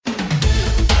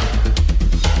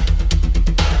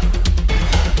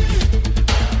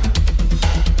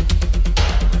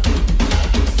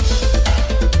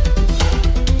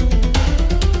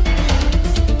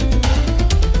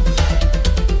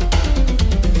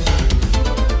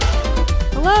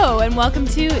and welcome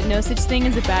to No Such Thing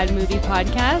as a Bad Movie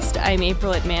podcast. I'm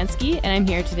April Atmansky, and I'm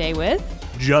here today with...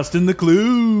 Justin the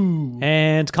Clue.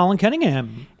 And Colin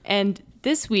Cunningham. And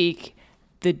this week,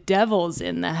 the devil's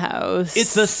in the house.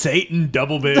 It's a Satan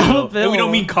double bill. And we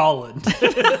don't mean Colin.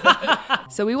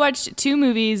 So we watched two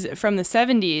movies from the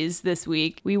 70s this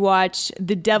week. We watched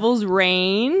The Devil's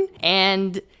Reign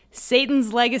and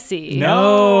Satan's Legacy.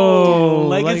 No.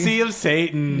 Legacy of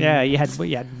Satan. Yeah, you had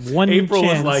one April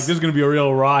chance. was like, this is going to be a real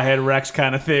Rawhead Rex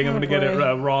kind of thing. I'm going to get it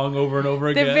boy. wrong over and over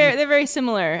again. They're very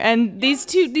similar. And these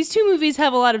two movies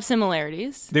have a lot of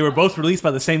similarities. They were both released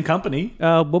by the same company.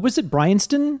 What was it,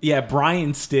 Bryanston? Yeah,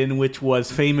 Bryanston, which was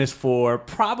famous for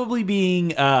probably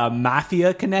being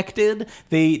mafia connected.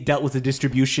 They dealt with the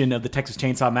distribution of the Texas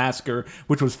Chainsaw Massacre,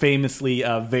 which was famously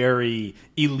very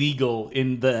illegal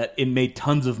in that it made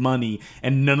tons of money,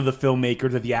 and none of the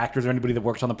filmmakers or the actors or anybody that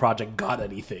works on the project got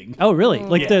anything. Oh, really?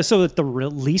 Yeah. So the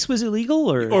release was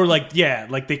illegal, or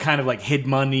they kind of hid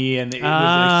money, and it was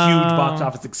a huge box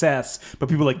office success. But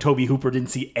people like Tobe Hooper didn't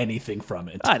see anything from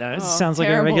it. I don't know. It sounds like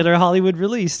terrible. a regular Hollywood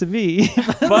release to me.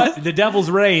 But The Devil's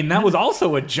Reign, that was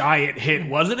also a giant hit,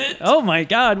 wasn't it? Oh my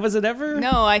God, was it ever?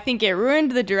 No, I think it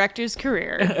ruined the director's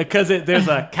career. Because there's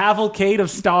a cavalcade of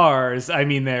stars. I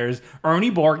mean, there's Ernie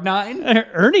Borgnine.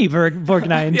 Ernie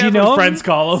Borgnine. Yeah, Do you know him? friends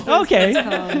call him. Okay.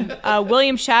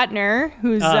 William Shatner,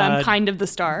 who's kind of the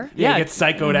star. Yeah, Yeah. he gets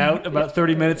psychoed out about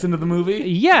 30 minutes into the movie.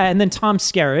 Yeah, and then Tom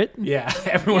Skerritt. Yeah,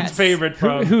 everyone's Yes. favorite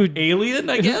from Who- Alien,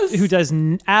 I guess. Who does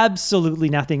absolutely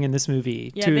nothing in this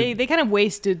movie. Yeah, they kind of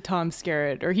wasted Tom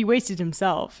Skerritt, or he wasted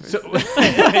himself. So,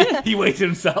 he wasted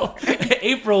himself.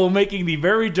 April making the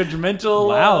very judgmental.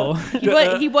 Wow.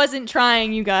 He wasn't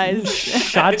trying, you guys.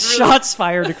 Shots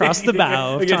fired across the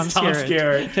bow of Tom against Tom Skerritt.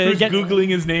 Skerritt, who's Googling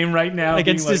his name right now.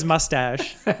 Against being his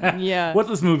mustache. Yeah. What's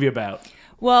this movie about?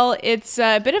 Well, it's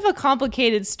a bit of a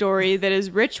complicated story that is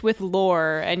rich with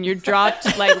lore, and you're dropped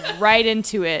right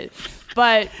into it.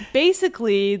 But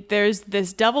basically, there's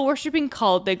this devil-worshipping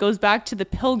cult that goes back to the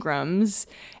Pilgrims,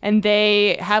 and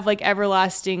they have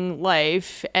everlasting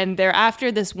life, and they're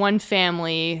after this one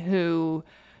family who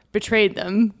betrayed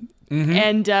them. Mm-hmm.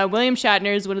 And William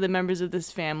Shatner is one of the members of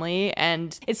this family.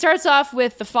 And it starts off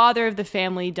with the father of the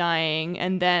family dying.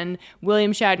 And then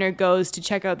William Shatner goes to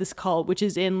check out this cult, which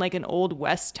is in an old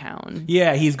West town.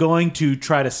 Yeah, he's going to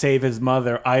try to save his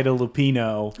mother, Ida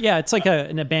Lupino. Yeah, it's like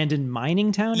an abandoned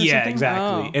mining town or something. Yeah,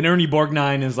 exactly. Oh. And Ernie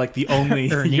Borgnine is the only...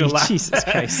 Ernie, you're allowed- Jesus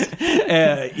Christ.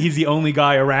 He's the only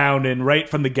guy around, and right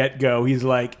from the get-go, he's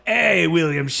like, hey,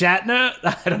 William Shatner.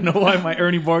 I don't know why my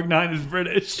Ernie Borgnine is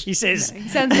British. He says, It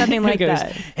sounds something like goes,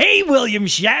 that. hey, William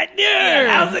Shatner!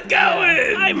 How's it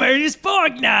going? I'm Ernest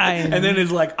Borgnine! And then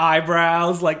his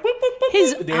eyebrows, whoop, whoop, whoop,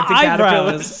 his whoop, dancing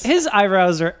caterpillars. his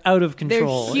eyebrows are out of They're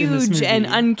control. in this huge movie. and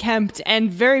unkempt and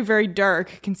very, very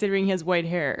dark, considering he has white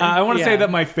hair. I want to say Yeah.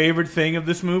 that my favorite thing of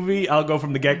this movie, I'll go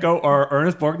from the get-go, are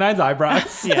Ernest Borgnine's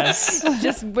eyebrows. Yes.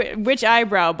 Just which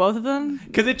eyebrow? Both of them?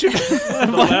 Because it should the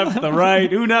left, the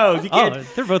right, who knows? You can't. Oh,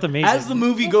 they're both amazing. As the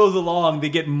movie goes along, they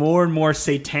get more and more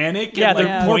satanic. yeah, and,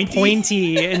 they're more pointy.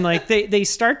 pointy and they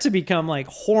start to become like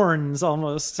horns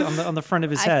almost on the front of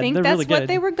his head. I think they're that's really good. what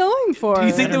they were going for. Do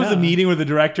you think I there don't was a know. meeting where the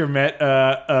director met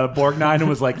Borgnine and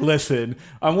was like, listen,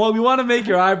 well, we want to make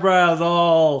your eyebrows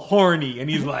all horny. And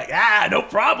he's like, no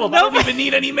problem. I don't even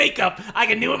need any makeup. I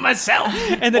can do it myself.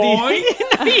 And then Boing.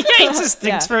 he just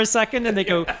thinks Yeah. for a second and they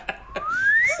go,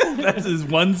 That's his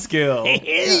one skill.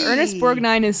 Ernest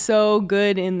Borgnine is so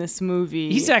good in this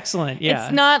movie. he's excellent. Yeah.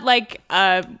 It's not like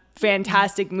a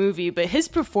fantastic movie, but his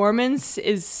performance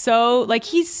is so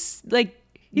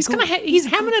He's kind of he's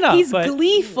hamming it up. He's but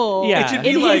gleeful. Yeah. It should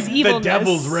in be like his The evilness.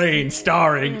 Devil's Reign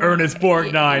starring Ernest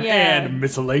Borgnine Yeah. and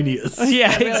miscellaneous.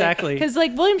 yeah, exactly. Because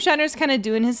William Shatner's kind of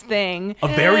doing his thing. A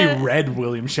very red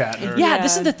William Shatner. Yeah,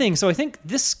 this Yeah. is the thing. So I think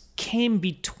this came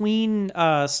between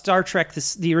Star Trek,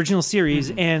 the original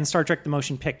series, and Star Trek: The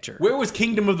Motion Picture. Where was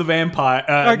Kingdom of the Vampire?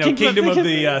 Kingdom Kingdom of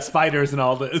the Spiders and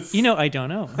all this. I don't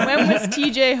know. When was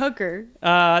T.J. Hooker?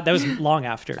 That was long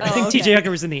after. I think okay. T.J.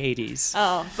 Hooker was in the 80s.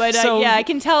 Oh, but So- I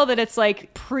can tell that it's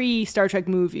pre-Star Trek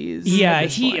movies. Yeah, at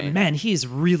this point. he's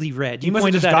really red. He You must have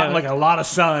pointed just that gotten out. a lot of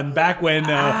sun back when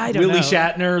I don't Willie know.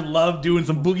 Shatner loved doing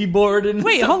some boogie board and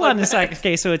Wait, stuff hold like on a sec.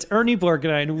 Okay, so it's Ernie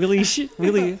Borgnine, Willie.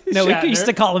 No, Shatner. we used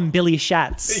to call him Billy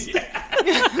Shatz.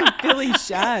 Billy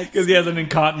Schatz. because he has an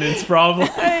incontinence problem.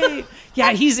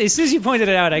 Yeah, he's as soon as you pointed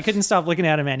it out, I couldn't stop looking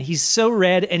at him, man. He's so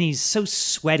red and he's so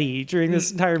sweaty during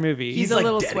this entire movie. He's a like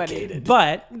little dedicated.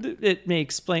 sweaty. But it may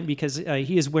explain because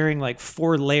he is wearing like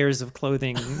 4 layers of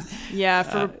clothing. Yeah,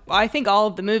 for I think all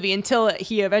of the movie until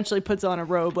he eventually puts on a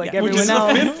robe like Which is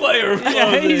everyone the else. fifth layer of Yeah,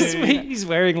 clothing. he's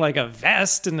wearing like a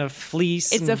vest and a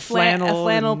fleece. It's and a flannel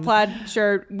and- plaid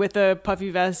shirt with a puffy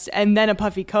vest and then a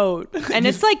puffy coat, and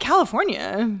it's like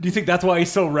California. Do you think that's why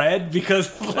he's so red? Because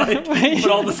like he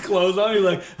put all this clothes on, he's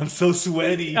like, I'm so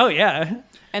sweaty. Oh yeah.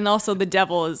 And also the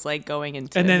devil is like going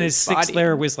into And then his his sixth body.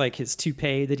 layer was like his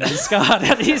toupee that he just got.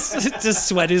 And he's just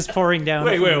sweat is pouring down.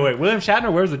 Wait. William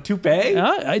Shatner wears a toupee?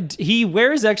 He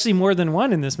wears actually more than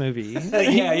one in this movie.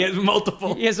 Yeah, he has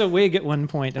multiple. He has a wig at one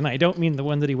point, and I don't mean the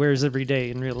one that he wears every day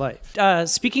in real life.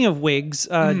 Speaking of wigs,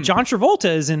 John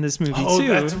Travolta is in this movie Oh, too.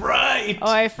 that's right.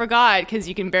 Oh, I forgot because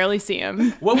you can barely see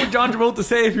him. What would John Travolta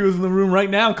say if he was in the room right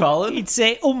now, Colin? He'd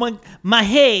say, "Oh my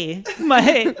hair,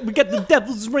 we got the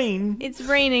devil's rain. It's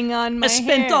raining on my I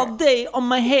spent hair. all day on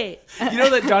my hair." You know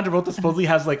that John Travolta supposedly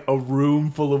has like a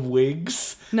room full of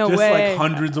wigs? No Just way. like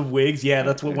hundreds of wigs. Yeah,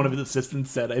 that's what one of his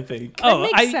assistants said, I think.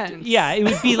 makes sense. Yeah, it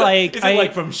would be like Is it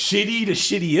like from shitty to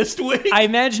shittiest wig? I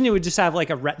imagine it would just have like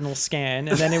a retinal scan,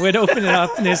 and then it would open it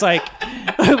up, and there's like,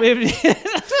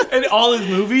 In all his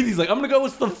movies, he's like, I'm gonna go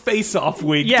with the face-off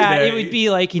wig yeah, today. it would be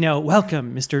like,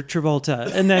 welcome, Mr.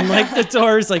 Travolta, and then like the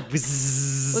doors like,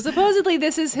 bzzz. Well, supposedly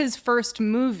this is his first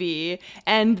movie,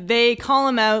 and they call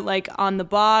him out like on the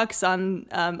box, on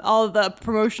all of the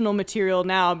promotional material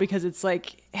now because it's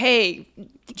like, hey,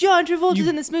 John Travolta's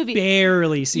in this movie.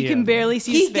 barely see You him. can barely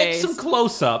see he his gets face. some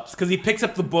close-ups because he picks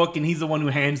up the book and he's the one who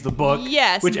hands the book.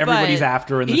 Yes, which everybody's but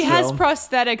after in this he has film.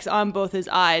 prosthetics on both his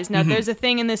eyes. Now, there's a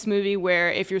thing in this movie where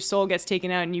if your soul gets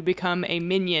taken out and you become a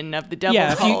minion of the devil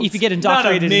Yeah, cult, if you get Not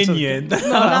a indoctrinated into minion. no,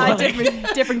 not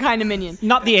a different kind of minion.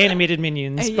 not the animated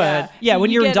minions, Yeah. but yeah, when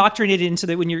You you're get- indoctrinated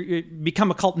into when you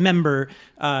become a cult member,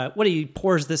 what he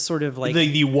pours this sort of like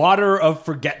the water of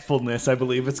forgetfulness, I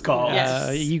believe it's called. Yes.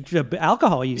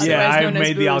 Alcohol use. Yeah, Otherwise I known as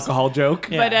made the booze. alcohol joke.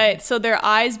 Yeah. But so their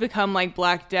eyes become like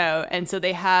blacked out, and so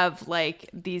they have like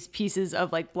these pieces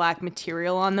of like black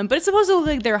material on them. But it's supposed to look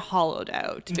like they're hollowed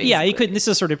out. Basically. Yeah, you could. This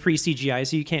is sort of pre CGI,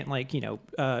 so you can't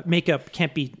makeup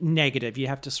can't be negative. You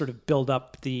have to sort of build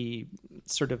up the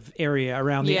sort of area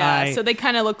around the Yeah, eye. so they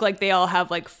kind of look like they all have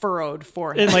like furrowed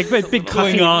foreheads. and like big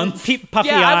puffy, Klingons. puffy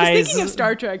Yeah, I eyes. was thinking of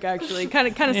Star Trek actually. Kind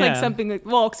of like Yeah. something like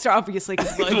obviously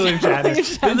because William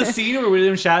Shatner. There's a scene where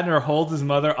William Shatner holds his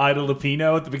mother Ida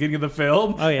Lupino at the beginning of the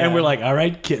film, Oh, yeah. and we're like, "All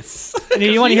right, kiss." And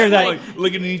you want to hear that? Like,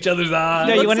 looking in each other's eyes.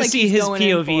 No, you looks want to like see he's his going in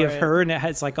POV for of it. her, and it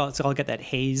has like it's all got that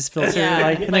haze filter, Yeah,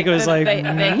 and it goes the, like. the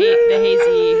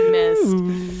hazy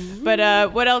mist.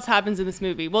 But what else happens in this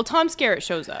movie? Well, Tom Skerritt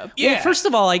shows up. Yeah. Well, first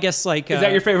of all, I guess like Is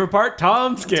that your favorite part?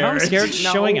 Tom Skerritt. Tom Skerritt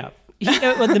No. showing up.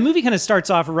 The movie kind of starts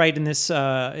off right in this.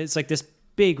 It's like this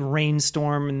big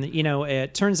rainstorm, and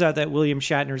it turns out that William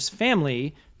Shatner's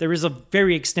family. There is a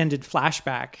very extended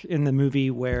flashback in the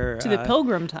movie where To the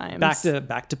Pilgrim times.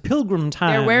 back to Pilgrim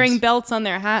times. They're wearing belts on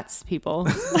their hats, people.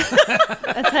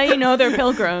 That's how you know they're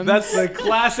pilgrims. That's the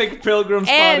classic pilgrim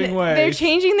spotting and way. they're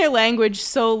changing their language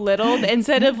so little.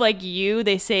 Instead of like you,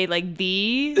 they say like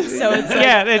thee. So it's like,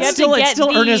 Yeah, you it's have still- to it's get still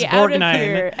thee Ernest out of Borgnine.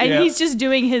 here. And Yeah. he's just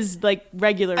doing his like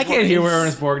regular I can't hear what voice.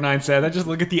 Ernest Borgnine said. I just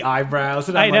look at the eyebrows,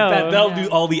 and I I'm know. like, that'll Yeah. do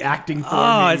all the acting for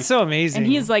Oh, me. it's so amazing.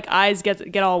 And he's like eyes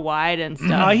get all wide and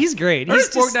stuff. oh, he's great. He's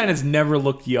Ernest just, Borgnine has never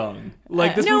looked young.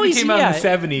 Like this No, movie he's- came out in yeah.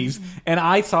 the 70s, and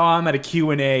I saw him at a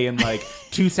Q&A in like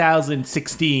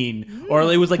 2016, or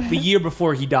it was like the year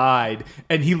before he died,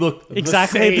 and he looked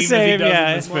exactly the as he same. does Yeah,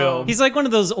 in this film. he's like one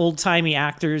of those old timey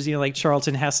actors, like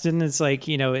Charlton Heston. It's like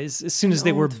as soon as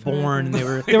they were born, they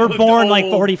were Looked born like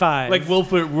old, 45. like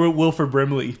Wilford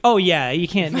Brimley. oh yeah, you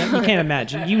can't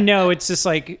imagine. It's just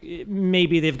like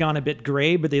maybe they've gone a bit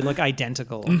gray, but they look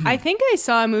identical. I think I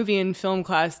saw a movie in film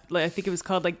class. Like, I think it was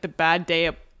called like The Bad Day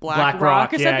at Black Black Rock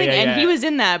Rock, or yeah, something, yeah, and yeah. he was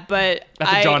in that. But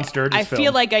That's a John Sturges I film.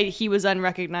 feel like he was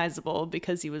unrecognizable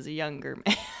because he was a younger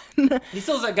man. He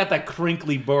still's got that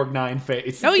crinkly Borgnine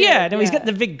face. Oh yeah, no, he's Yeah. got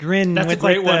the big grin. That's with a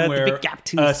great like one the where big gap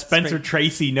tooth. Spencer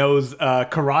Tracy knows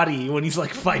karate when he's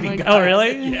like fighting guys. Oh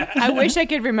really? Yeah. I wish I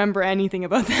could remember anything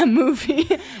about that movie. It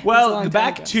was a Well, long time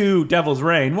back ago. to Devil's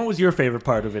Reign. What was your favorite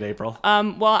part of it, April?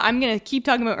 Well, I'm going to keep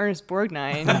talking about Ernest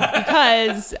Borgnine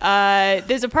because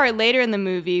there's a part later in the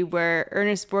movie where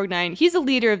Ernest Borgnine, he's a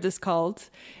leader of this cult.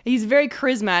 He's very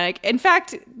charismatic. In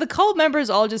fact, the cult members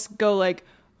all just go like,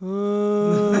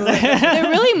 they're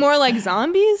really more like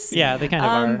zombies. Yeah, they kind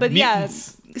of are. But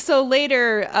Mutants. So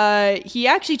later, he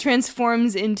actually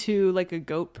transforms into like a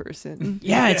goat person.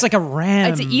 Yeah, it's like a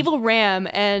ram. It's an evil ram,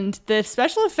 and the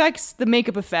special effects, the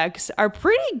makeup effects are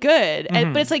pretty good.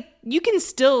 But it's like you can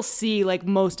still see like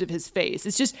most of his face.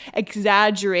 It's just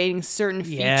exaggerating certain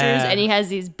features, and he has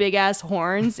these big ass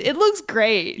horns. It looks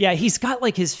great. Yeah, he's got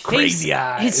like his face. Crazy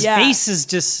eyes. His face is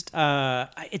just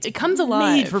it comes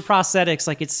alive. Made for prosthetics.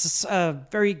 Like it's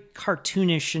very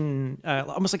cartoonish and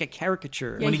almost like a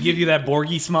caricature. When he gives you that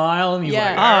Borgie smile and he's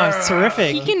like, Oh, it's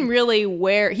terrific. He can really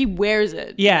wears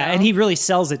it. Yeah, you know? and he really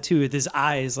sells it too with his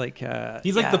eyes. Like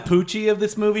he's like the Poochie of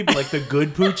this movie, but like the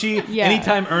good Poochie. Yeah.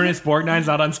 Anytime Ernest Borgnine's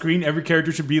not on screen, every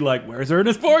character should be like, "Where's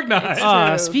Ernest Borgnine?"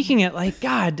 True. Speaking of like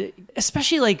God,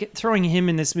 especially like throwing him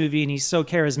in this movie, and he's so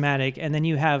charismatic, and then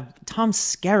you have Tom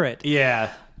Skerritt.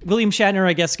 Yeah. William Shatner,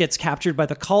 I guess, gets captured by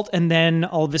the cult, and then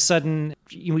all of a sudden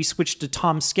we switch to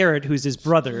Tom Skerritt, who's his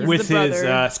brother. With the his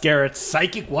brother. Skerritt's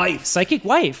psychic wife. Psychic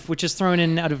wife, which is thrown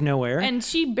in out of nowhere. And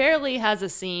she barely has a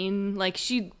scene. Like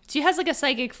she has like a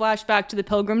psychic flashback to the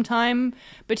Pilgrim time,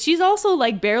 but she's also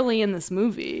like barely in this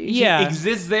movie. yeah,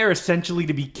 Exists there essentially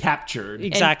to be captured.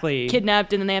 exactly. And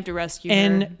kidnapped, and then they have to rescue her.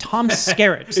 And Tom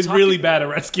Skerritt. It's really bad at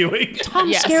rescuing. Tom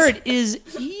Yes. Skerritt is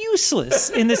useless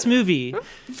in this movie.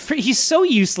 He's so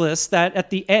useless that at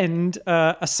the end,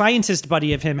 a scientist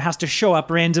buddy of him has to show up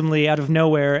randomly out of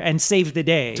nowhere and save the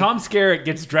day. Tom Skerritt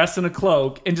gets dressed in a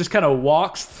cloak and just kind of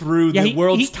walks through Yeah, the he-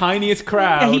 world's he- tiniest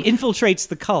crowd, and he infiltrates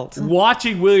the cult.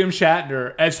 watching William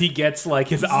Shatner as he gets like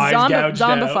his eyes gouged out.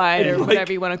 zombified, or And, like,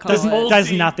 whatever you want to call this it. whole Does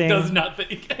scene nothing. Does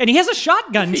nothing. And he has a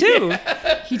shotgun too.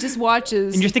 He just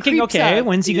watches. And you're thinking, creeps okay, up.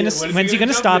 when's he gonna when's he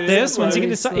gonna stop jump in? this? When's he Very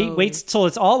gonna stop? He slowly. waits till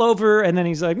it's all over, and then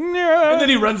he's like, no. And then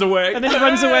he runs away. And then he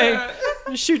runs away,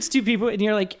 shoots two people, and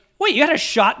you're like, wait, you had a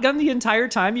shotgun the entire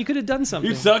time? You could have done something.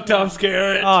 You suck, Tom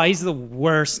Skerritt. Oh, he's the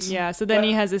worst. Yeah, so then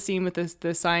he has a scene with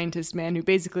the scientist man who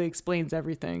basically explains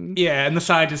everything. Yeah, and the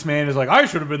scientist man is like, I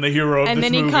should have been the hero of And this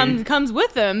then he movie. comes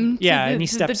with them to Yeah, the, and he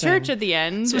to steps the church in. at the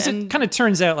end. So and it kind of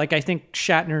turns out, like, I think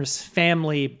Shatner's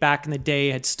family back in the day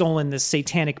had stolen this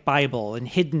satanic Bible and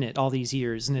hidden it all these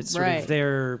years, and it's sort Right. of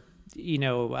their,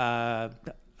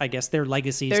 I guess their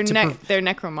legacies. they're to they're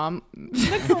necromom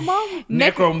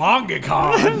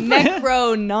Necromongicon.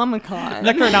 Necronomicon.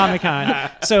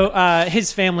 Necronomicon. So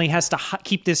his family has to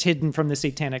keep this hidden from the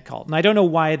satanic cult, and I don't know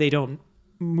why they don't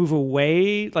move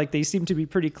away. Like they seem to be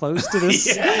pretty close to this.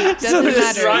 Doesn't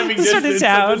matter. Driving This sort of distance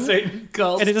town. of the Satan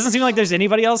cult. And it doesn't seem like there's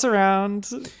anybody else around.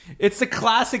 It's the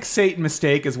classic Satan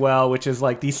mistake as well, which is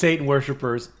like these Satan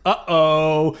worshippers.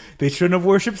 They shouldn't have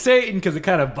worshipped Satan because it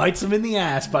kind of bites them in the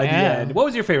ass by the Yeah. end. What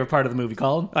was your favorite part of the movie,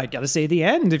 Colin? I gotta say the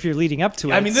end if you're leading up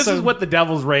to it. I mean, this So- is what the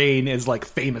Devil's Reign is like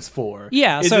famous for.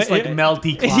 Yeah, it's so just like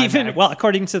melty climax. Even well,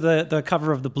 according to the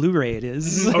cover of the Blu-ray, it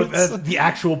is. Oh, that's the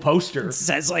actual poster. It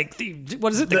says like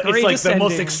what is it? The It's like greatest the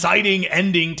most ending. exciting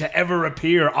ending to ever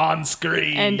appear on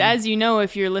screen. And as you know,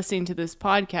 if you're listening to this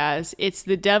podcast, it's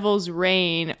the Devil's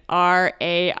Reign,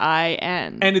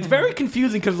 RAIN. And it's very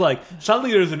confusing because, like,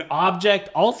 suddenly there's an object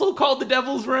also called the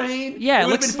Devil's Reign. Yeah, it it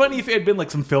would have looks- been funny if it had been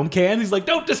like some film cans. He's like,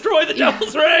 "Don't destroy the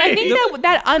Devil's Reign." I think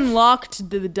that unlocked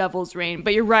the Devil's Reign,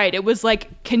 but you're right. It was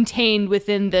like contained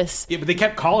within this. Yeah, but they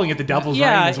kept calling it the Devil's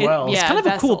yeah, Reign as well. it's Yeah, kind of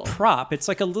a cool vessel. prop. It's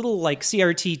like a little like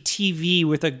CRT TV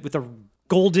with a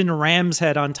golden ram's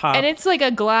head on top. And it's like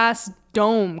a glass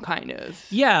dome, kind of.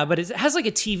 Yeah, but it has like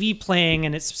a TV playing,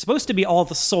 and it's supposed to be all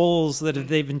the souls that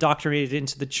they've indoctrinated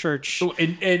into the church.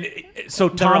 And so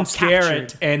all Tom Skerritt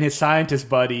captured. and his scientist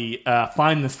buddy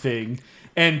find this thing.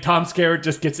 And Tom Skerritt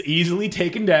just gets easily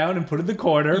taken down and put in the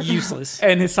corner. Useless.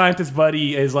 And his scientist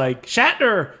buddy is like,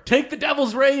 Shatner, take the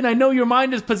Devil's Reign. I know your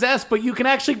mind is possessed, but you can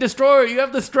actually destroy it. You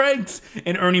have the strengths.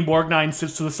 And Ernie Borgnine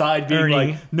sits to the side being Ernie.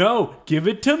 like, no, give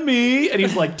it to me. And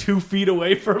he's like 2 feet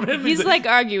away from him. He's like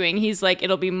arguing. He's like,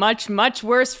 it'll be much, much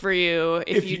worse for you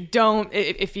if you don't,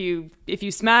 if you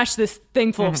smash this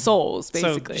thing full of souls,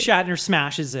 basically. So Shatner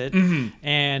smashes it,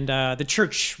 and the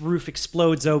church roof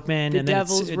explodes open, and then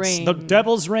Devil's Reign the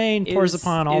Devil's Rain pours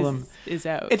upon all of them. Is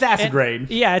out. It's acid rain.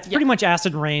 Yeah, it's pretty much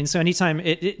acid rain. So anytime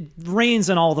it rains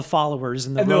on all the followers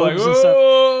and the And they're like, robes and stuff.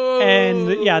 "Oh."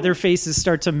 And yeah, their faces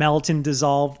start to melt and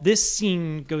dissolve. This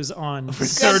scene goes on for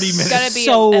 30 minutes. Gotta be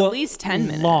so at least 10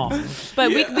 minutes. long. But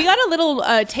we got a little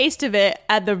taste of it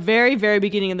at the very, very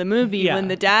beginning of the movie Yeah. when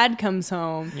the dad comes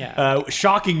home. Yeah.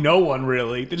 Shocking no one,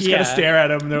 really. They just kind of Yeah. stare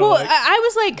at him and they're Well, like, I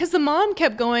was like, because the mom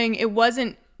kept going, it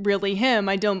wasn't really him.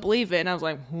 I don't believe it. And I was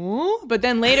like, huh? But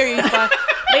then later you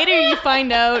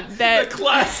find out that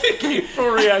classic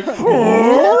euphoria.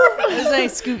 It was like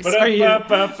Scoops. Are you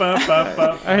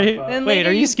Then wait, later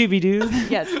are you you- Scooby Doo?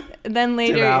 Yes. And then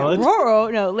later, Allen.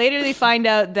 later they find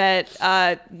out that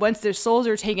once their souls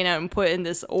are taken out and put in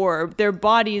this orb, their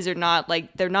bodies are not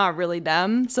they're not really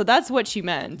them. So that's what she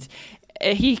meant.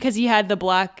 Because he had the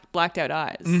blacked out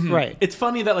eyes. Right. It's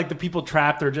funny that like the people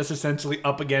trapped are just essentially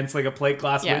up against like a plate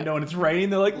glass Yeah. window and it's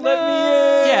raining. They're like, "Let me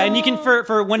in." Yeah, and you can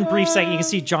for one brief second you can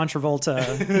see John Travolta.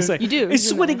 He's like, You do. I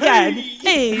swear to God,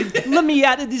 hey, let me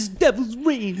out of this devil's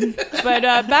rain. But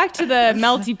back to the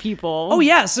melty people. Oh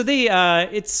yeah, so they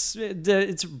it's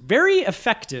very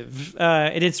effective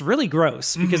and it's really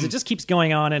gross because it just keeps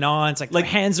going on and on. It's like their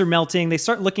hands are melting. They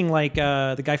start looking like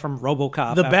the guy from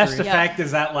RoboCop. The best after- effect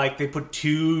is that like they put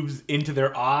tubes into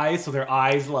their eyes, so their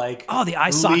eyes like the eye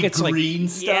really sockets like green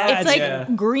stuff. yeah, It's like Yeah.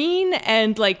 green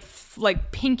and like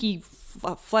pinky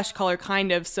flesh color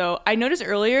kind of. So I noticed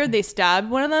earlier they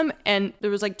stabbed one of them and there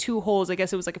was like two holes. I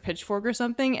guess it was like a pitchfork or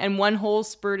something, and one hole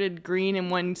spurted green and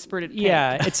one spurted pink.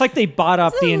 Yeah, it's like they bought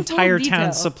up the Little entire detail.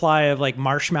 town's supply of like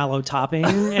marshmallow topping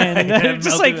and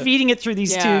just melted like it. feeding it through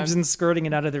these Yeah. tubes and squirting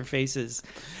it out of their faces.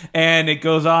 And it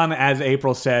goes on, as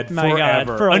April said, My God,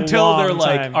 forever. for a until long they're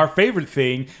like time. our favorite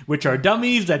thing, which are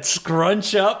dummies that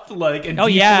scrunch up like and Oh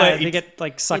yeah, deflate. they get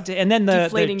like sucked in. And then the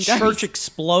Deflating church dummies.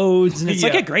 explodes and it's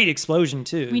like Yeah. a great explosion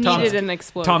too. We needed an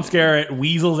explosion. Tom Skerritt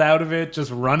weasels out of it,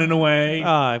 just running away.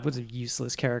 It was a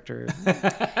useless character.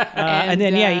 And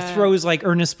then he throws like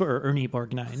Ernie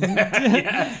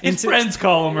Borgnine. His friends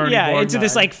call him Ernie into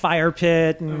this Borgnine. like fire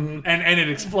pit and and it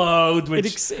explodes.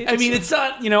 Which I mean, it's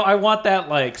not. I want that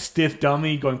like stiff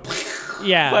dummy going.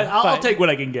 yeah. But I'll take what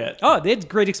I can get. Oh, they had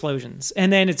great explosions.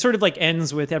 And then it sort of like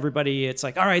ends with everybody. It's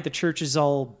like, all right, the church is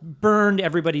all burned.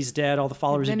 Everybody's dead. All the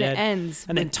followers And are then dead. it ends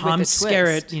and then with Tom a twist.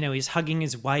 Skerritt, he's hugging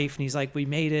his wife and he's like, we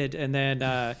made it. And then,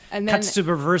 And then cuts to a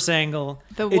reverse angle.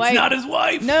 The It's wife, not his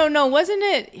wife. No, wasn't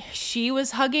it? She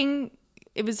was hugging.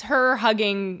 It was her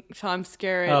hugging Tom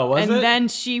Skerritt. Oh, was and it? then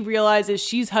she realizes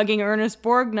she's hugging Ernest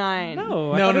Borgnine.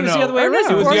 No, I No, thought no, it was no. the other way Ernest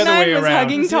around. It was the other way Borgnine was around.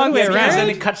 hugging It was the other Tom way around. Because then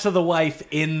Skerritt. it cuts to the wife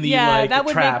in the Yeah, that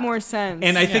would trap. make more sense.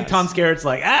 And I think Tom Skerritt's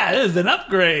like, this is an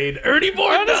upgrade. Ernie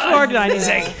Borgnine. Ernest Borgnine. He's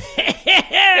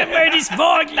like, Ernest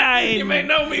Borgnine. You may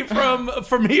know me from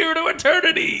here to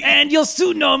eternity. And you'll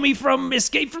soon know me from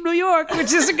Escape from New York,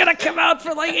 which isn't going to come out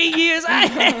for like 8 years.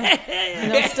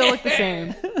 And they'll still look the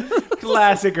same.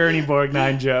 Classic Ernie Borgnine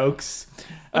jokes.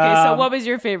 Okay, so what was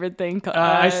your favorite thing?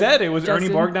 I said it was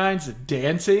Justin? Ernie Borgnine's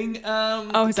dancing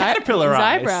his caterpillar his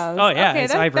eyes. eyebrows. Oh yeah, okay,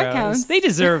 his that eyebrows. counts. They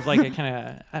deserve like a kind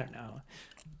of I don't know.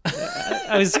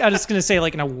 I was gonna say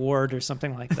like an award or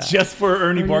something like that. Just for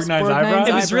Ernie Ernest Borgnine's Borgnine's eyebrows?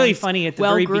 It was really eyebrows. funny at the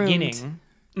Well very groomed. beginning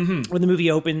when the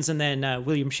movie opens, and then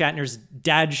William Shatner's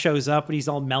dad shows up, and he's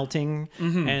all melting,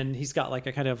 and he's got like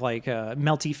a kind of like a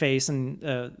melty face,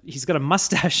 and he's got a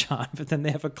mustache on. But then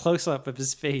they have a close up of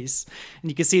his face, and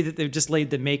you can see that they've just laid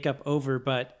the makeup over,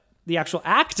 but the actual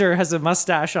actor has a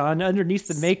mustache on underneath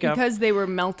the makeup. Because they were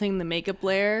melting the makeup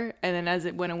layer, and then as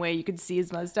it went away, you could see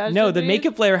his mustache. No, the underneath.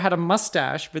 makeup layer had a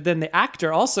mustache, but then the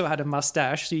actor also had a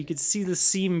mustache, so you could see the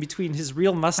seam between his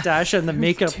real mustache and the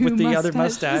makeup Two with the other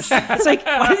mustaches. mustache. It's like,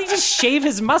 why did he just shave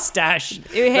his mustache?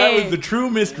 Hey, That was the true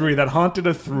mystery that haunted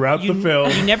us throughout the film.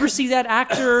 You never see that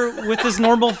actor with his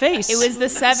normal face. it was the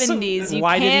 70s. You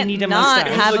why did he can't need a not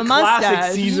mustache? have It a was the classic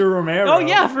mustache. Caesar Romero. Oh,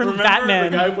 yeah, from Remember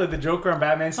Batman. the guy who played the Joker on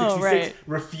Batman 66 right.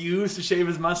 refused to shave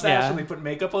his mustache Yeah. and they put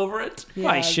makeup over it?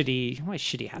 Why Yeah. should he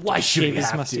have Why to should shave he his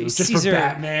have to? mustache? Just for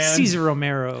Batman. Caesar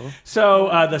Romero. So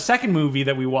the second movie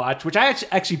that we watched, which I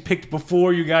actually picked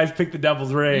before you guys picked The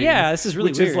Devil's Reign. Yeah, this is really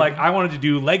which is weird. like I wanted to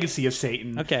do Legacy of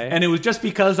Satan. Okay. And it was just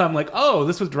because I'm like, oh,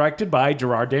 this was directed by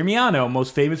Gerard Damiano,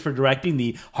 most famous for directing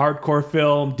the hardcore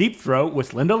film Deep Throat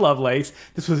with Linda Lovelace.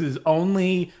 This was his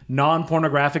only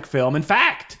non-pornographic film. In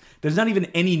fact, there's not even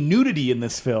any nudity in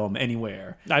this film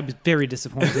anywhere. I was very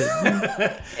disappointed.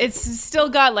 It's still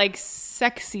got like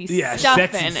sexy Yeah, stuff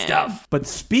sexy in it. stuff. But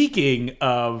speaking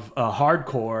of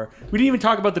hardcore, we didn't even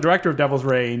talk about the director of Devil's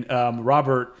Reign,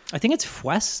 Robert I think it's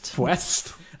Fuest.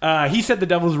 West. He said The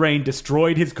Devil's Reign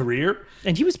destroyed his career.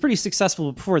 And he was pretty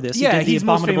successful before this. He Yeah, did the he's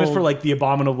most Abominable- famous for like The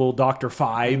Abominable Dr.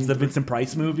 Fives, the Vincent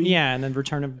Price movie. Yeah, and then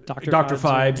Return of Dr. Dr.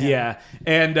 Fives, yeah.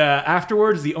 And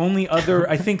afterwards, the only other,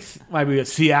 I think, might be a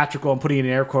theatrical, I'm putting it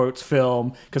in air quotes,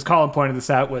 film, because Colin pointed this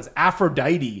out, was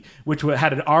Aphrodite, which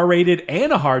had an R-rated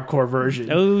and a hardcore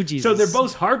version. Oh, Jesus. So they're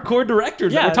both hardcore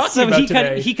directors that Yeah, we're talking so about he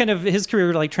today. kind of his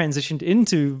career like transitioned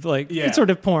into like Yeah. sort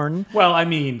of porn. Well, I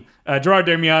mean, Gerard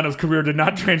Damiano's career did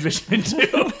not transition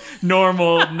into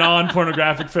normal,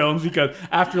 non-pornographic films because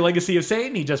after Legacy of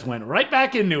Satan, he just went right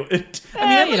back into it.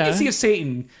 I mean, you know. Legacy of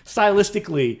Satan,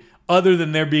 stylistically, other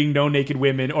than there being no naked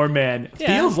women or men,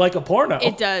 feels like a porno.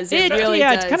 It does. It- It really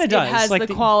yeah, it does. kinda does. It has Like the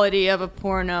the- quality of a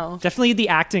porno. Definitely the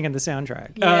acting and the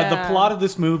soundtrack. The Yeah. plot of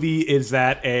this movie is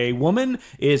that a woman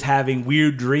is having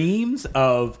weird dreams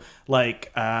of,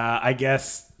 like, I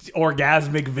guess,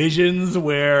 orgasmic visions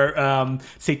where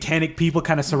satanic people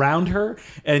kind of surround her,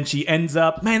 and she ends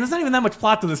up. Man, there's not even that much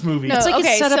plot to this movie. No, It's like it's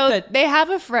okay, set up so that- they have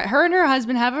a friend. Her and her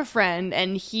husband have a friend,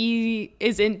 and he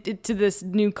is into this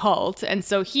new cult, and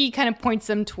so he kind of points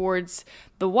them towards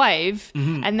the wife,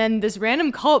 and then this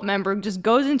random cult member just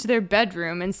goes into their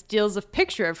bedroom and steals a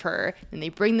picture of her, and they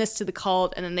bring this to the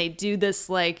cult, and then they do this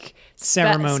like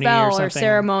Ceremony or spell something. or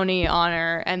ceremony on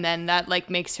her, and then that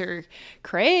like makes her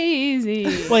crazy.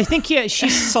 Well, I think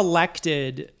she's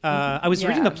selected. I was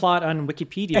reading Yeah. the plot on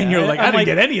Wikipedia, And you're like, I didn't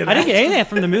get any of I didn't that. get any of that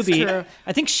from the movie. true.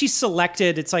 I think she's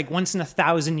selected. It's like once in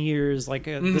 1,000 years, like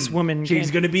this woman. She's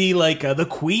going to be like the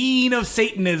queen of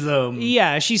Satanism.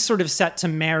 Yeah, she's sort of set to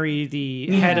marry the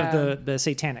head of the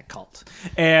satanic cult.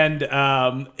 And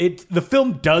the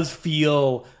film does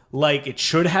feel like it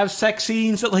should have sex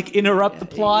scenes that like interrupt the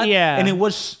plot. Yeah. And it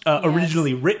was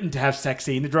originally written to have sex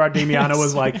scene. Gerard Damiano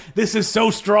was like, this is so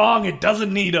strong, it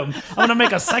doesn't need them. I'm going to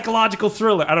make a psychological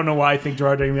thriller. I don't know why I think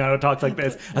Gerard Damiano talks like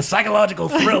this. A psychological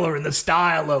thriller in the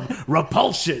style of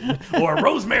Repulsion or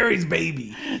Rosemary's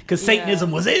Baby. Because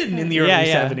Satanism was in the early Yeah,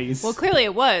 yeah. 70s. Well, clearly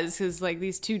it was, because like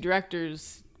these two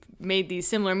directors made these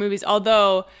similar movies,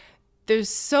 although there's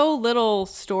so little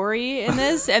story in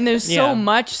this, and there's Yeah. so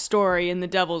much story in The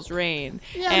Devil's Reign.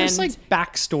 Yeah, and there's like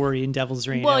backstory in Devil's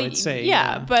Reign. well, I would say.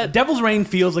 yeah, but Devil's Reign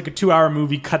feels like a 2-hour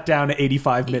movie cut down to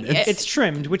 85 minutes. It's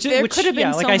trimmed, which There which could have been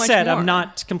yeah, like so I much said, more. I'm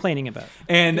not complaining about.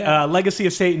 And Legacy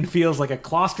of Satan feels like a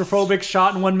claustrophobic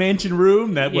shot in one mansion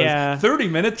room that was Yeah. 30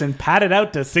 minutes and padded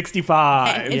out to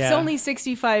 65. it's Yeah. only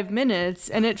 65 minutes,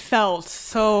 and it felt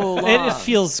so long. It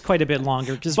feels quite a bit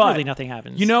longer because But really nothing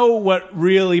happens. You know what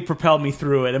really propelled me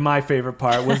through it, and my favorite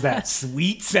part was that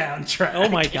sweet soundtrack. Oh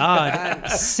my god,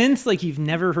 synth like you've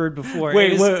never heard before.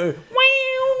 Wait, It is- wait.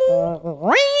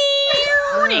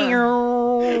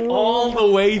 All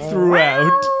the way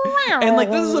throughout. And like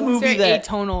this is a It's movie very that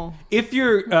atonal. if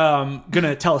you're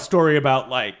gonna tell a story about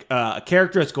like a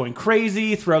character that's going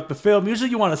crazy throughout the film, usually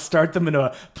you want to start them in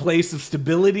a place of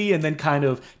stability and then kind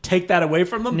of take that away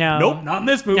from them. No. Nope, not in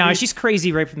this movie. No, she's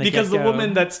crazy right from the because the get-go.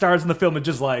 woman that stars in the film is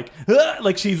just like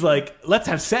she's like, let's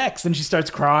have sex, and she starts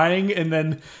crying, and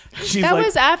then she's That like,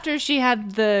 was after she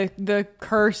had the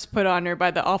curse put on her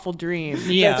by the awful dream.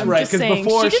 Yeah. that's I'm right. just Because saying,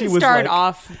 before she she didn't was start like,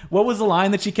 off. what was the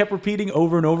line that she kept repeating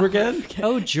over and over again?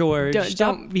 Oh George,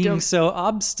 stop being don't- so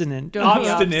obstinate. don't be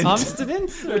Obstinate.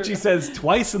 Obstinate? Which she says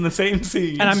twice in the same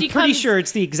scene. And I'm She pretty comes- sure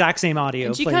it's the exact same audio.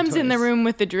 And she played comes in the twice. room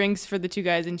with the drinks for the two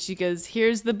guys, and she goes,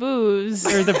 "Here's the booze."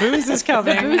 Or the booze is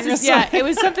coming. Booze is- yeah, it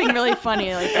was something really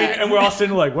funny like that. and we're all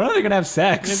sitting like, when are they gonna have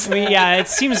sex? Yeah, it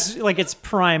seems like it's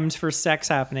primed for sex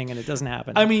happening, and it doesn't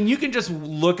happen. I mean, you can just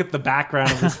look at the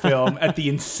background of this film at the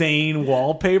insane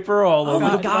wallpaper all oh over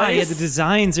my the god, yeah, place. the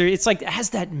designs are. It's like it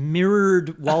has that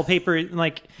mirrored wallpaper.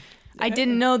 Like I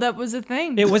didn't know that was a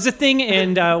thing. it was a thing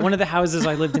in one of the houses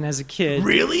I lived in as a kid.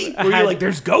 Really? Where had- you're like,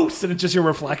 there's ghosts and it's just your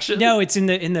reflection? No, it's in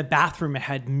the bathroom. It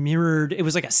had mirrored. It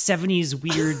was like a 70s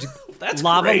weird That's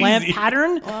lava crazy. lamp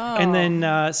pattern, and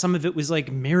then some of it was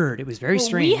like mirrored. It was very Well,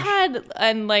 strange. we had,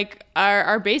 and like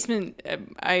our basement,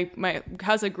 my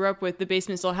house I grew up with, the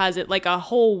basement still has it. Like a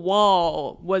whole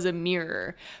wall was a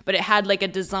mirror, but it had like a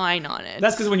design on it.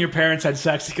 That's because when your parents had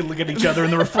sex, you could look at each other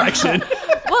in the reflection.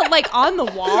 well, like on the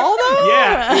wall though.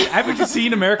 Yeah. Haven't you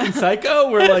seen American Psycho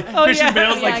where like Christian yeah.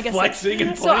 Bale's Yeah, I like guess flexing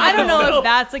and So playing I don't know himself? if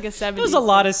that's like a 70s. There was a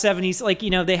lot of 70s, like,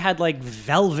 they had like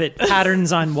velvet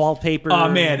patterns on wallpaper. Oh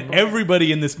man,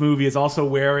 everybody in this movie is also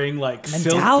wearing like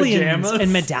silk medallions pajamas.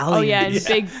 and medallions. Oh yeah,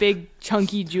 and big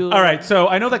chunky jewelry. All right, so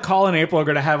I know that Colin and April are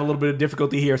going to have a little bit of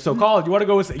difficulty here. So, Colin, do you want to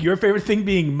go with your favorite thing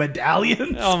being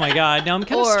medallions? Oh my god, no, I'm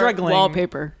kind of Or struggling.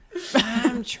 wallpaper.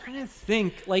 I'm trying to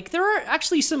think. Like, there are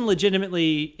actually some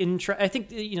legitimately I think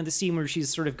the scene where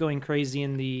she's sort of going crazy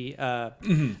in the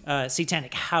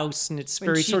satanic house, and it's When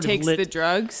very she sort takes of lit. the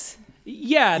drugs.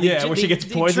 Yeah, Yeah, where she gets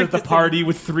poisoned trick at the thing. party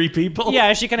with 3 people.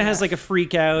 Yeah, she kind of has like a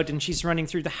freak out, and she's running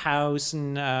through the house,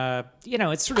 and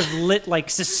it's sort of lit like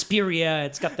Suspiria.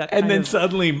 It's got that. And kind then of,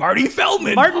 suddenly Marty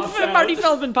Feldman pops out. Marty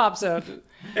Feldman pops out.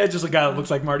 It's just a guy that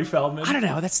looks like Marty Feldman. I don't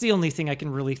know. That's the only thing I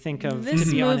can really think of. This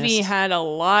to be movie honest. had a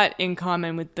lot in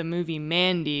common with the movie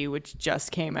Mandy, which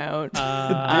just came out. Did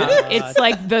it? It's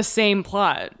like the same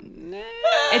plot.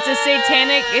 It's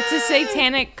a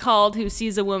satanic cult who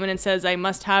sees a woman and says, "I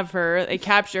must have her." They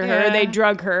capture her, Yeah. they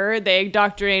drug her, they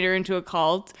indoctrinate her into a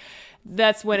cult.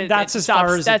 that's when That's it as stops.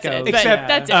 far as it That's goes. But Except,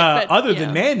 that's it. But, other you than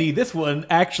know. Mandy, this one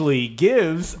actually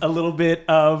gives a little bit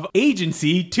of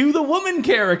agency to the woman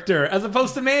character, as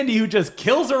opposed to Mandy, who just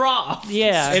kills her off.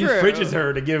 Yeah. and True. fridges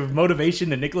her to give motivation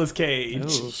to Nicolas Cage.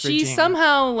 Ooh, She fridging.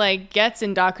 somehow like gets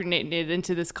indoctrinated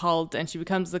into this cult, and she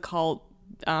becomes the cult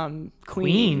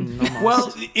queen. almost.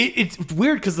 Well, it's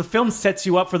weird because the film sets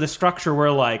you up for the structure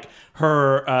where, like,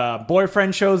 her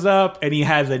boyfriend shows up and he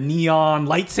has a neon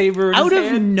lightsaber in out his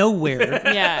of hand. nowhere.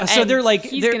 Yeah, So and they're like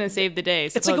he's they're- gonna save the day.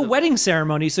 It's like a supposedly. wedding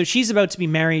ceremony. So she's about to be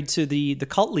married to the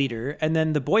cult leader, and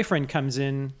then the boyfriend comes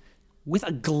in with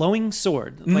a glowing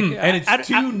sword. Like, And it's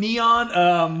two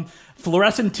neon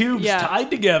fluorescent tubes Yeah. tied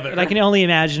together. I can only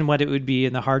imagine what it would be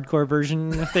in the hardcore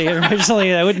version if they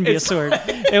originally. That wouldn't be a sword.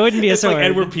 It wouldn't be a It's sword. like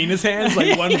Edward Penis Hands,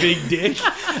 like one big dick.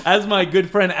 As my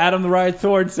good friend Adam the Riot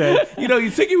Thorne said,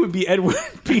 you'd think it would be Edward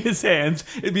Penis Hands.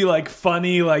 It'd be like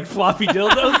funny, like floppy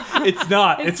dildos. It's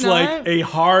not. It's like not? a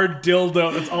hard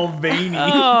dildo that's all veiny.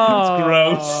 Oh. It's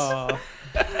gross.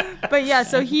 But yeah,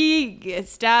 so he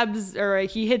stabs or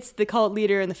he hits the cult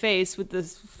leader in the face with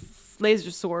this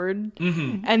laser sword,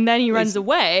 and then he runs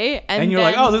away. And you're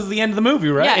then, like, oh, this is the end of the movie,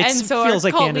 right? yeah, It's- and so our feels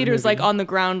like the cult end of the leader's movie. like on the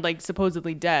ground, like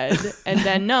supposedly dead, and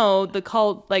then no, the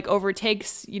cult like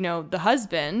overtakes, the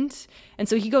husband, and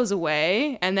so he goes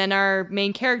away, and then our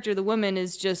main character, the woman,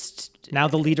 is just Now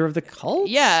the leader of the cult.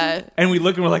 yeah. And we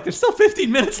look and we're like, there's still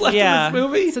 15 minutes left Yeah. in this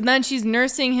movie. So then she's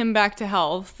nursing him back to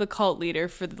health, the cult leader,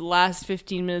 for the last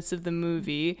 15 minutes of the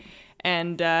movie.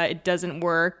 And it doesn't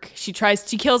work. She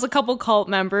kills a couple cult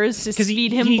members to because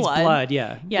feed he him needs blood.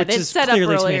 Yeah, Yeah, which they is set up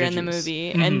clearly earlier tomato in the juice.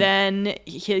 movie. And then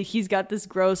he's got this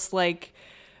gross, like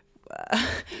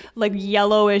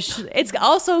yellowish. It's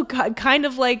also kind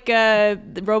of like the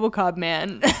RoboCop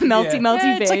man, melty Yeah,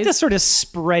 face. it's like this sort of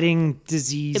spreading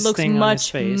disease. It looks thing on his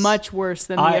much, face. much worse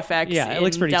than the I- effects. yeah, it in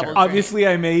looks pretty Devil's terrible. Reign. Obviously,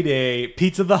 I made a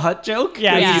Pizza the Hut joke.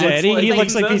 Yeah, Yeah. he did. He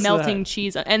looks like pizza. Pizza the melting Hut.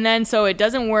 cheese, and then so it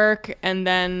doesn't work, and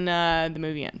then the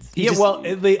movie ends. Yeah, well,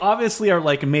 they obviously are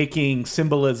like making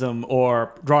symbolism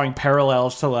or drawing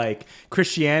parallels to like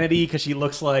Christianity because she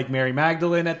looks like Mary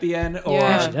Magdalene at the end, or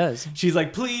Yeah, she does. She's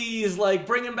like, please, like,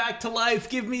 bring him back to life,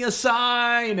 give me a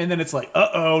sign, and then it's like,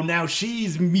 now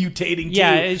she's mutating.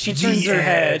 Yeah, too. she The turns her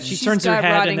head. end. She She's turns her got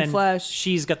head, rotting and then flesh.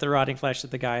 she's got the rotting flesh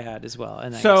that the guy had as well.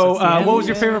 And I So, guess that's the end. what was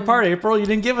your favorite part, April? You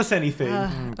didn't give us anything.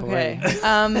 Okay.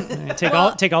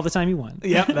 take all the time you want.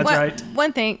 Yep, that's right.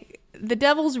 One thing, The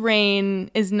Devil's Reign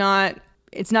is not.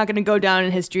 It's not going to go down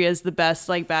in history as the best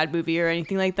like bad movie or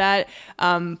anything like that.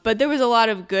 But there was a lot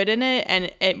of good in it,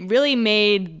 and it really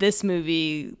made this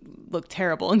movie look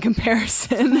terrible in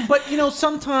comparison. But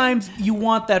sometimes you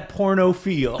want that porno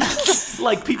feel,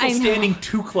 like people I know. standing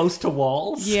too close to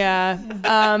walls. Yeah.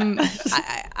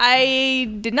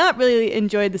 I did not really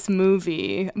enjoy this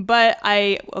movie, but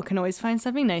I can always find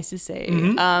something nice to say.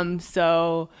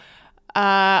 So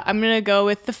I'm going to go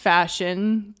with the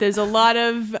fashion. There's a lot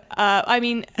of,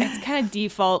 it's kind of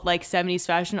default like 70s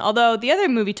fashion, although the other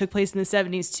movie took place in the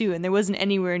 70s too, and there wasn't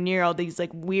anywhere near all these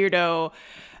like weirdo,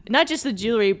 not just the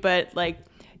jewelry, but like,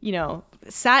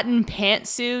 satin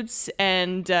pantsuits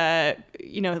and,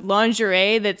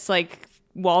 lingerie that's like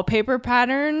wallpaper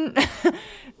pattern.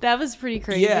 That was pretty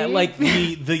crazy. Yeah, like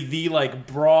the like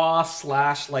bra /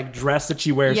 like dress that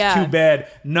she wears Yeah. to bed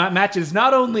matches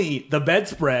not only the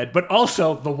bedspread but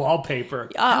also the wallpaper.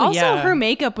 Also, yeah. her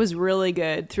makeup was really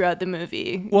good throughout the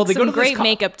movie. Well, they Some go to this great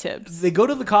makeup tips. They go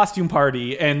to the costume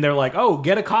party and they're like, "Oh,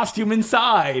 get a costume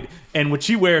inside," and what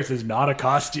she wears is not a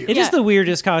costume. It is Yeah. the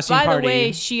weirdest costume By party. the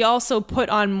way, she also put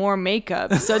on more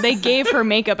makeup. So they gave her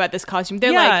makeup at this costume.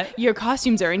 They're Yeah. like, your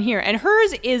costumes are in here. And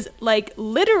hers is like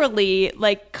literally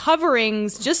like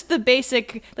coverings, just the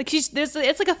basic, like it's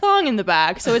like a thong in the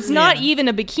back. So it's not even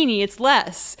a bikini, it's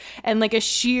less. And like a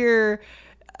sheer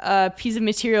piece of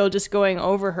material just going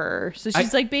over her. So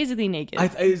she's like basically naked. I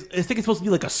think it's supposed to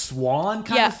be like a swan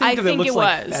kind Yeah, of thing. I 'cause think looks it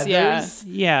like was, feathers.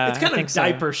 Yeah, it's kind I think of so.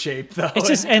 diaper shaped though. It's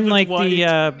just and like white.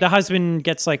 the husband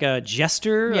gets like a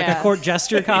jester, like a Yeah. court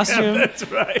jester costume. That's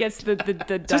right. Gets the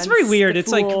So it's very weird.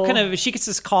 It's like fool. kind of she gets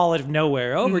this call out of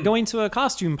nowhere. Oh, we're going to a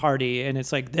costume party, and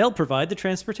it's like they'll provide the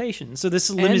transportation. So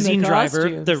this limousine driver,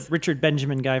 costumes. the Richard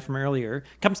Benjamin guy from earlier,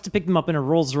 comes to pick them up in a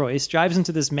Rolls Royce, drives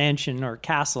into this mansion or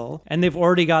castle, and they've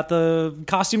already got the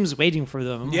costumes waiting for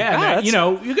them. I'm Yeah, like, and that's you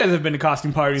know, you guys have been to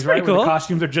costume parties, right? pretty Where cool. the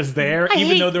costumes are just there, I even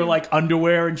hate- though they're like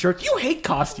underwear and shirts. You hate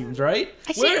costumes, right?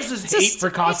 Where does this hate for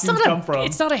costumes come from?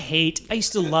 It's not a hate. I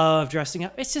used to love dressing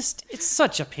up. It's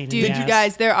such a pain in the Dude, ass. you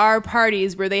guys, there are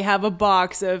parties where they have a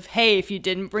box of, hey, if you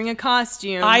didn't bring a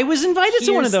costume. I was invited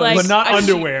to one of here's, those. like, But not a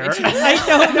underwear. I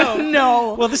don't know.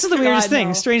 No. Well, this is the weirdest God, thing.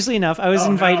 no. Strangely enough, I was Oh,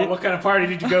 no. invited. What kind of party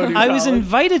did you go to? I was Colin?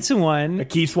 invited to A one.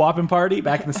 key swapping party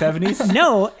back in the 70s?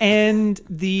 No, and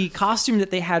the costume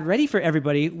that they had ready for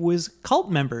everybody was cult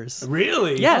members.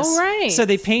 Really? Yes. Oh, right. So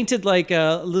they painted like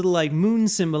a little like moon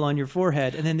symbol on your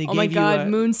forehead, and then they Oh gave my you God, a,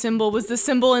 moon symbol was the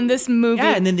symbol in this movie.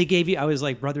 yeah, and then they gave you. I was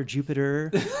like Brother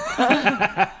Jupiter.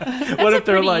 What if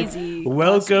they're pretty like, easy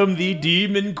welcome the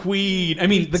demon queen? I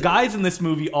mean, the guys in this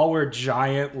movie all wear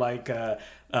giant, like,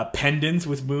 pendants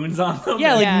with moons on them.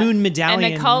 Yeah, like moon medallions.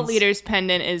 And the cult leader's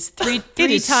pendant is three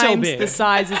is so times big. the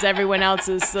size as everyone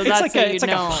else's. So that's like how you it's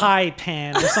like know. a pie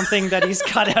pan or something that he's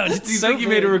cut out. It's Do you so think he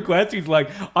made a big. request? He's like,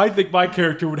 I think my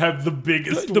character would have the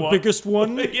biggest one. biggest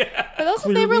one? Yeah. But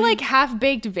also, they were like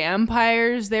half-baked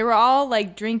vampires. They were all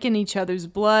like drinking each other's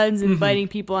bloods and biting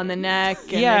people on the neck.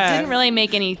 And Yeah. it didn't really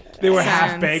make any. They were sense.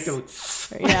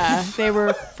 half-baked. Yeah, they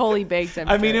were fully baked.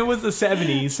 I mean, it was the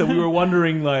 70s, so we were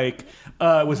wondering, like,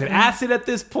 was it acid at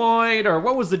this point, or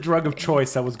what was the drug of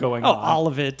choice that was going Oh, on? all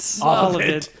of it. All of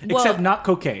it. Well- Except not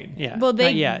cocaine. Yeah. Well,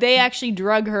 not yet. they actually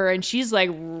drug her, and she's like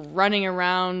running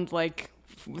around like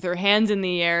with her hands in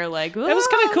the air, like It was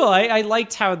kind of cool. I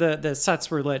liked how the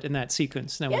sets were lit in that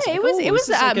sequence. And I was Yeah, like, it was- oh, it was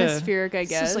this is like a- atmospheric, I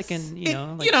this is guess. like an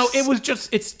It was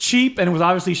just, it's cheap, and it was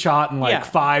obviously shot in like Yeah.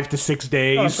 5 to 6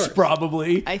 days, course.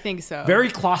 probably. I think so. Very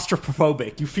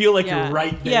claustrophobic. You feel like Yeah. you're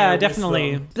right there. Yeah, with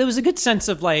definitely. them. There was a good sense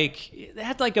of like it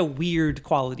had like a weird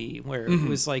quality where it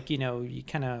was like you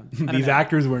kind of These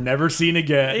actors were never seen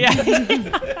again.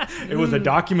 Yeah. It was a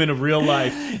document of real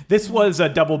life. This was a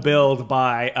double billed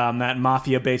by that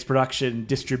mafia-based production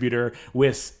distributor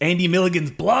with Andy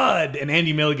Milligan's Blood, and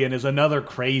Andy Milligan is another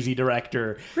crazy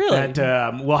director. Really?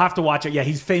 That we'll have to watch it. Yeah,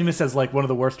 he's famous as like one of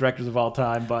the worst directors of all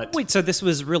time. But Wait, so this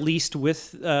was released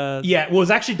with? yeah, well, it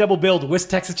was actually double billed with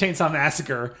Texas Chainsaw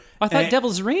Massacre. I thought And-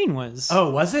 Devil's Reign was.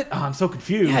 Oh, was it? Oh, I'm so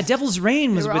confused. yeah, Devil's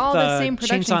Reign was were with all the same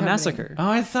production Chainsaw company. Massacre. Oh,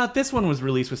 I thought this one was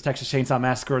released with Texas Chainsaw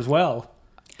Massacre as well.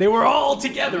 They were all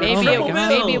together. maybe triple it, bill.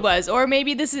 maybe it was, or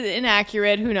maybe this is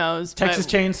inaccurate. Who knows? Texas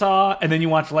But Chainsaw, and then you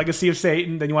watch Legacy of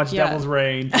Satan, then you watch Yeah. Devil's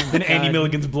Reign, then Andy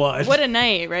Milligan's Blood. What a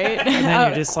night, right? And then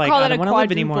you're just like, call I it don't a wanna live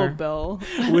quadruple anymore. bill,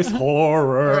 with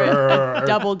horror.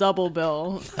 double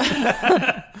bill.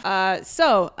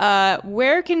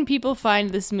 Where can people find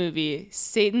this movie,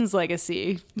 Satan's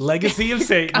Legacy? Legacy of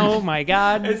Satan. Oh my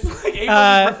god! It's like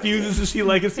April refuses to see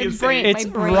Legacy of brain- Satan. It's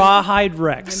my brain- Rawhide My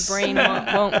Rex. brain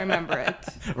won't remember it.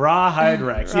 Rawhide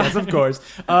Rex. Yes, of course.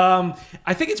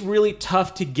 I think it's really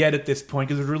tough to get at this point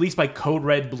because it was released by Code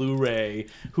Red Blu-ray,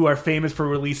 who are famous for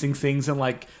releasing things in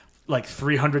like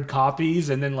 300 copies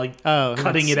and then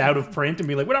cutting it out of print and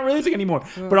be like, we're not releasing anymore.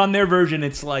 But on their version,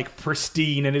 it's like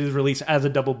pristine, and it is released as a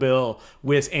double bill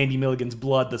with Andy Milligan's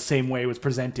Blood the same way it was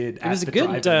presented. It was a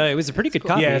good. It was a pretty good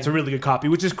copy. Yeah, it's a really good copy,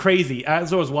 which is crazy.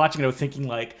 As I was watching it, I was thinking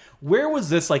like, where was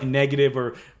this like negative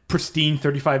or pristine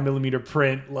 35 millimeter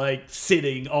print like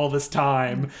sitting all this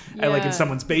time at, like in Yeah.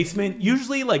 someone's basement?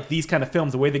 Usually like these kind of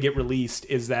films, the way they get released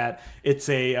is that it's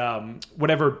a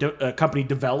whatever company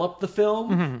developed the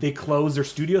film, they close their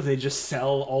studios, they just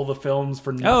sell all the films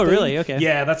for nothing. Oh, really? Okay.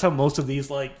 Yeah, that's how most of these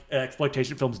like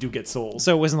exploitation films do get sold.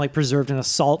 So it wasn't like preserved in a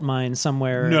salt mine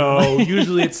somewhere. No,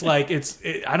 usually it's like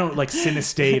I don't like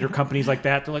Cinestate or companies like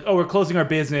that. They're like, oh, we're closing our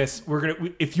business.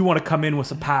 If you want to come in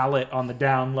with a pallet on the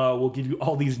down low, we'll give you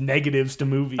all these negatives to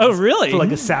movies. Oh, really? For like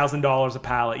 $1,000 a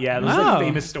pallet. Yeah, there's Wow. like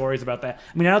famous stories about that.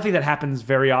 I mean, I don't think that happens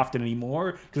very often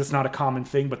anymore because it's not a common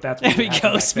thing. But that's what There we happened go.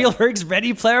 back then. Spielberg's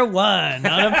Ready Player One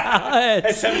on a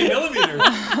pallet. 70 millimeter.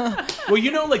 Well,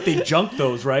 you know, like they junked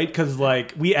those, right? Because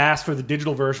like we asked for the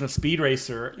digital version of Speed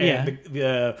Racer, and Yeah.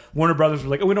 the Warner Brothers were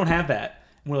like, "Oh, we don't have that."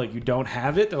 And we're like, "You don't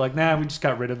have it?" They're like, "Nah, we just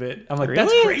got rid of it." I'm like,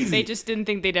 "That's Really? crazy." They just didn't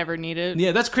think they'd ever need it.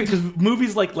 Yeah, that's crazy because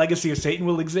movies like Legacy of Satan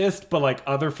will exist, but like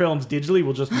other films digitally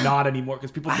will just not anymore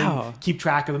because people Wow. didn't keep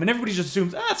track of them, and everybody just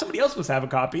assumes somebody else must have a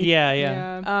copy. Yeah,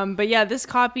 yeah. But yeah, this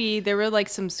copy, there were like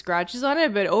some scratches on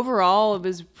it, but overall it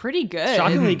was pretty good.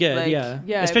 Shockingly good, Like, yeah.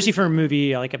 it Especially was- for a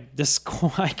movie like this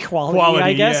quality,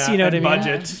 I guess. yeah, You know what I and mean?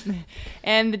 budget.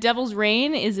 And The Devil's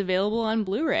Reign is available on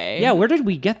Blu-ray. Yeah, where did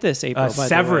we get this, April? by the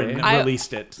Severin way? I-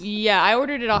 released it. Yeah, I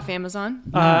ordered it off Amazon.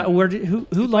 Who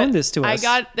loaned this to us? I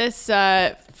got this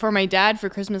for my dad for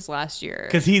Christmas last year.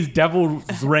 Because he's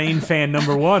Devil's Reign fan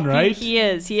number one, right? He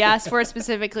is. He asked for it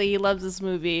specifically. He loves this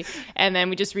movie. And then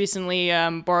we just recently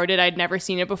borrowed it. I'd never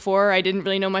seen it before. I didn't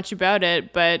really know much about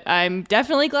it, but I'm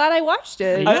definitely glad I watched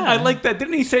it. I like that.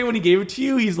 Didn't he say when he gave it to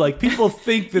you, he's like, people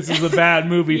think this is a bad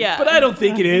movie, Yeah. but I don't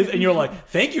think it is. And you're like,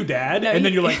 thank you, Dad. And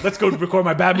then you're like, let's go record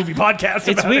my bad movie podcast.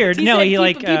 It's about weird. It. No, said he people,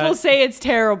 like people say it's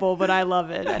terrible, but I love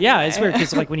it. yeah, anyway. it's weird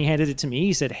because like when he handed it to me,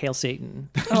 he said "Hail Satan."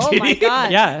 Oh my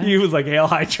god. Yeah, He was like, Hail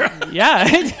Hydra. yeah.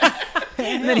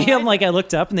 And then I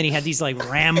looked up, and then he had these like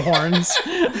ram horns.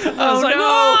 I was like,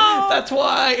 no, that's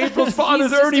why April's father's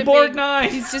He's just Ernie a big- Borgnine.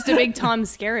 He's just a big Tom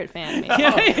Skerritt fan.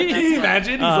 Maybe. Can you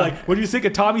imagine? He's like, what do you think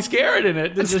of Tommy Skerritt in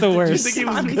it? It's the Did worst. you think he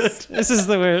was Tommy good? This is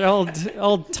the weird old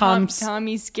Tommy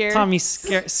Tommy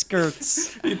Skerritt.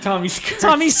 Skirts. Tommy Skirts.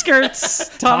 Tommy Skirts.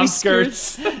 Tommy Tom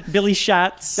Skirts. Billy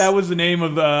Schatz. That was the name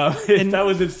of that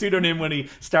was his pseudonym when he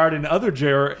starred in other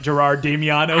Gerard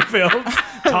Damiano films.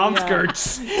 Tom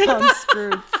Skirts Tom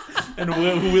Skerritt. and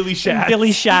Willie Shatz.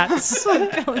 Billy Schatz.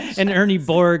 And Ernie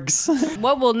Borgs.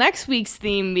 What will next week's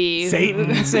theme be?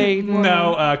 Satan. Satan.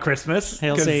 No, Christmas.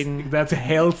 Hail 'cause Satan. That's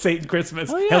Hail Satan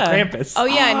Christmas. Oh, Hail yeah. Krampus. Oh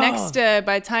yeah, next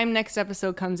by the time next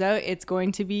episode comes out, it's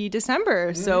going to be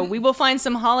December. So we will find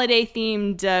some holiday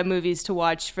themed movies to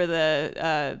watch for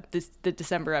the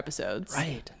December episodes.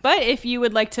 Right. But if you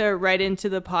would like to write into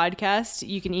the podcast,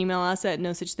 you can email us at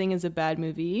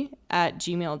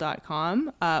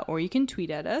nosuchthingasabadmovie@gmail.com, or you can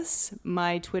tweet at us.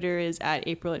 My Twitter is at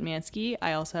April Atmansky.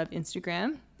 I also have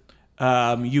Instagram.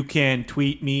 You can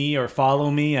tweet me or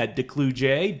follow me at Decloux,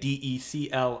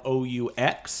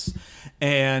 DECLOUX,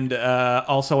 and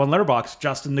also on Letterboxd,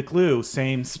 Justin Decloux,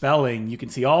 same spelling. You can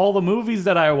see all the movies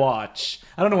that I watch.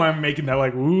 I don't know why I'm making that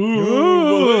like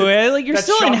Ooh, like you're That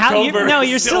still in Shocktober No, is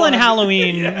you're still still in on.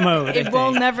 Halloween mode. I It will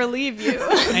think. never leave you.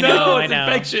 I know, no, I it's know.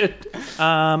 infection.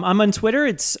 I'm on Twitter.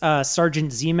 It's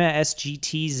Sergeant Zima,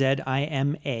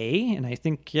 SGTZIMA, and I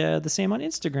think the same on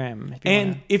Instagram. If you And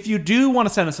wanna. if you do want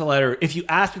to send us a letter, if you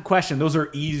ask a question, those are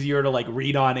easier to like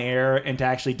read on air and to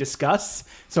actually discuss.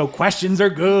 So questions are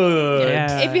good.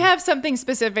 Yeah. If you have something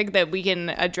specific that we can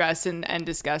address and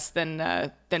discuss,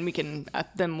 then we can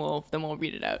then we'll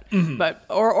read it out. But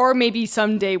or maybe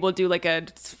someday we'll do like a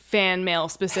fan mail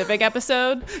specific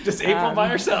episode. Just April by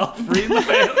herself, reading the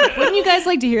fan. Wouldn't you guys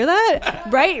like to hear that?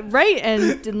 Right,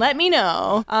 and let me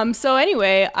know. So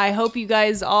anyway, I hope you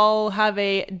guys all have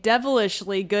a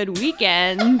devilishly good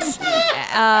weekend.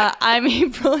 I'm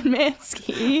April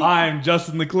Mansky. I'm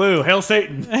Justin Decloux. Hail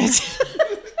Satan.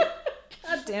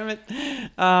 God damn it.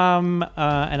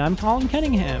 And I'm Colin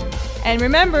Cunningham. And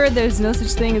remember, there's no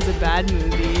such thing as a bad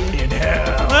movie. In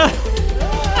hell.